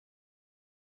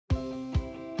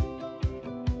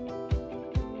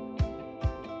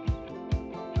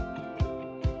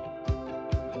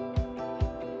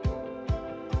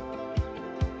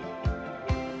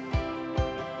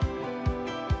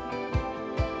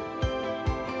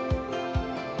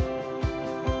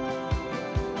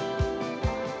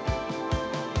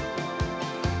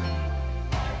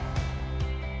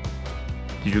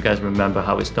Did you guys remember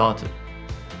how it started?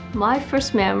 My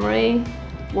first memory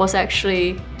was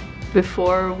actually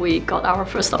before we got our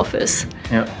first office.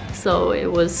 Yeah. So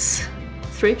it was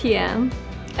 3 p.m.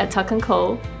 at Tuck &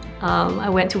 Co. I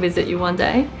went to visit you one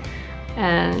day,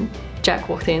 and Jack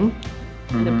walked in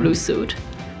a blue suit.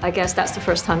 I guess that's the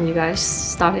first time you guys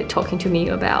started talking to me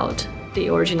about the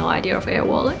original idea of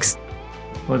Airwallex.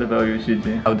 What about you,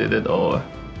 Xijin? How did it all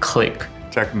click?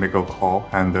 Jack make a call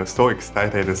and so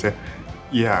excited to say,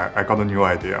 yeah, I got a new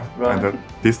idea, Right. and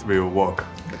this will work.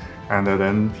 And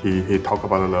then he talked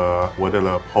about what are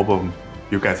the problem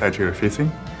you guys actually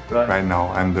facing right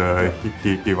now, and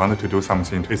he wanted to do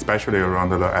something, especially around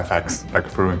the FX, like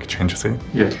foreign exchange thing.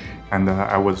 Yeah. And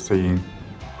I was saying,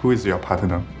 who is your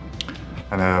partner?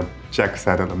 And Jack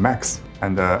said Max,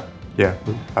 and yeah,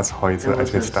 that's how it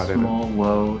actually started. Small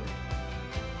world.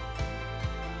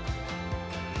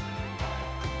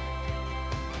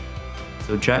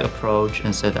 So Jack approached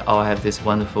and said, oh, I have this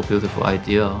wonderful, beautiful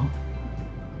idea.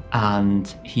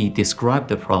 And he described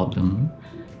the problem.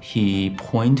 He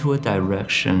pointed to a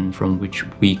direction from which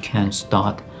we can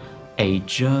start a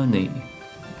journey.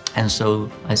 And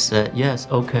so I said, yes,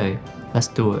 okay, let's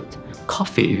do it.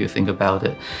 Coffee, if you think about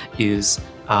it, is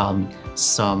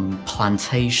some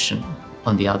plantation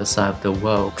on the other side of the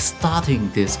world. Starting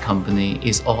this company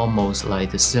is almost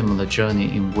like a similar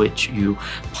journey in which you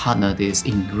partner these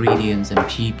ingredients and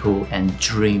people and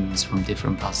dreams from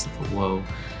different parts of the world.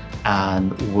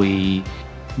 And we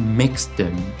mix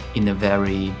them in a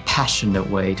very passionate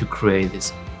way to create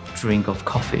this drink of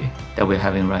coffee that we're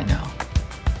having right now.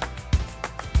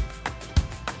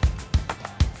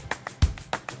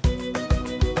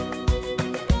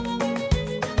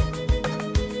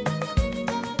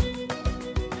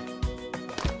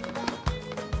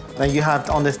 Then you have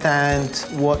to understand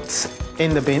what's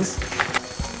in the beans.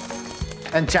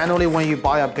 And generally when you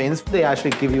buy a beans, they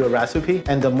actually give you a recipe,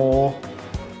 and the more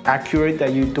accurate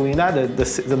that you're doing that,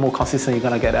 the more consistent you're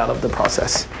gonna get out of the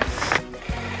process.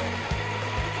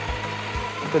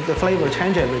 But the flavor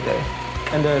changes every day,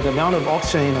 and the amount of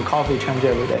oxygen in the coffee changes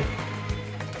every day.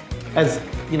 As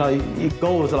you know, it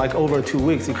goes like over 2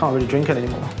 weeks, you can't really drink it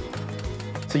anymore.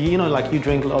 So you know, like you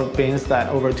drink a lot of beans that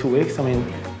over 2 weeks, I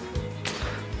mean,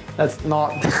 that's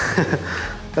not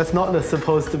that's not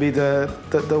supposed to be the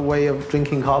way of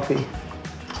drinking coffee.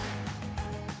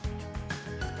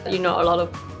 You know, a lot of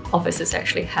offices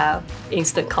actually have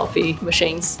instant coffee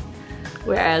machines,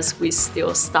 whereas we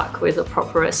still stuck with a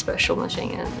proper espresso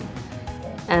machine.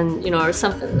 And you know,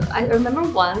 I remember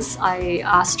once I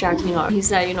asked Jack, you know, he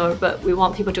said, you know, but we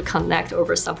want people to connect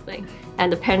over something.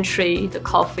 And the pantry, the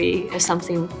coffee is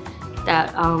something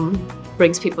that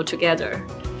brings people together.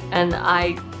 And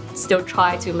I still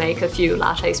try to make a few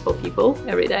lattes for people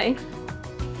every day.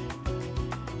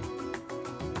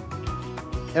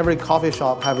 Every coffee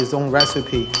shop has its own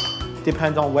recipe.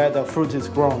 Depends on where the fruit is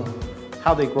grown,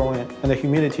 how they grow it, and the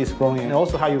humidity is growing, and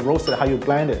also how you roast it, how you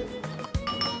blend it.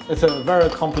 It's a very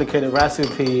complicated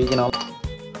recipe, you know.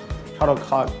 Try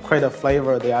to create a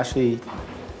flavor they actually,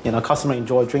 you know, customers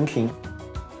enjoy drinking.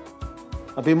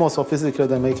 A bit more sophisticated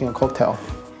than making a cocktail,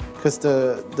 because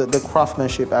the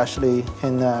craftsmanship actually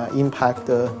can impact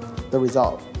the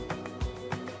result.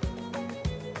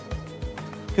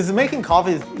 Because making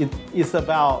coffee is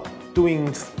about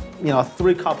doing, you know,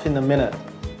 3 cups in a minute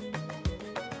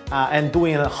and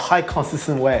doing it in a high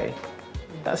consistent way.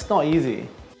 That's not easy.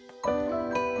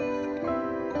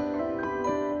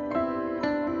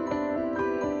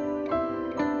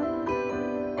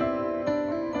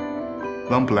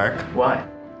 Long black. Why?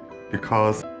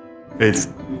 Because it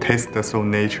tastes so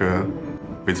nature.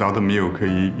 Without the milk,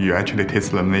 you actually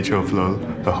taste the nature of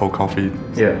the whole coffee.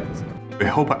 Yeah. We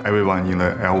hope everyone in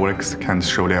the Airwallex can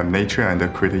show their nature and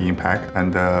create impact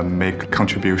and make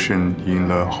contribution in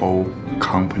the whole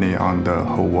company on the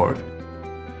whole world.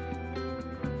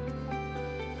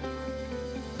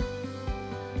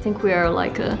 I think we are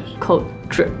like a cold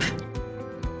drip.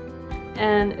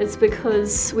 And it's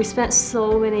because we spent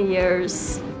so many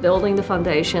years building the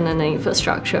foundation and the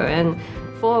infrastructure, and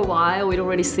for a while we don't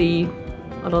really see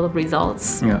a lot of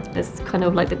results. Yeah. It's kind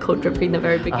of like the cold drip in the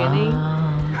very beginning.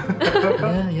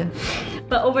 Yeah.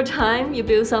 But over time, you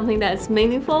build something that's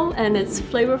meaningful and it's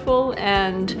flavorful,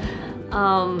 and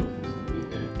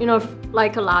you know,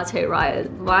 like a latte,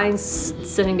 right? Mine's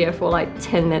sitting there for like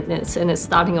 10 minutes and it's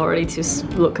starting already to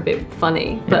look a bit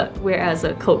funny. But whereas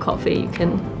a cold coffee, you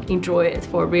can enjoy it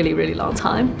for a really, really long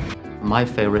time. My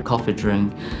favorite coffee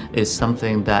drink is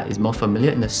something that is more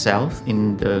familiar in the south,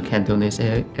 in the Cantonese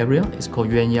area. It's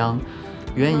called yuan yang.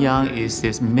 Yuan Yang is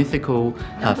this mythical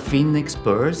phoenix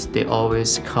birds. They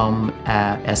always come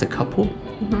as a couple.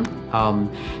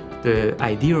 The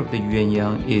idea of the Yuan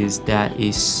Yang is that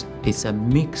it's a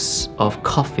mix of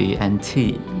coffee and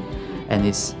tea, and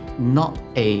it's not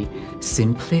a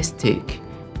simplistic,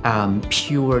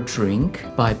 pure drink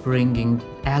by bringing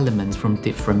elements from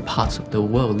different parts of the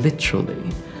world, literally,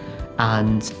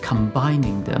 and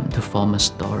combining them to form a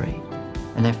story.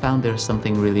 And I found there's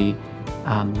something really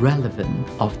relevant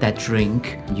of that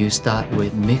drink. You start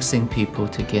with mixing people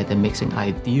together, mixing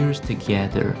ideas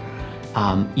together,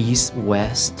 east,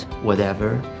 west,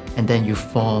 whatever, and then you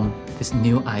form this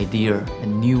new idea, a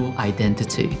new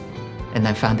identity. And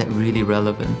I found that really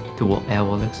relevant to what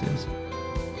Airwallex is.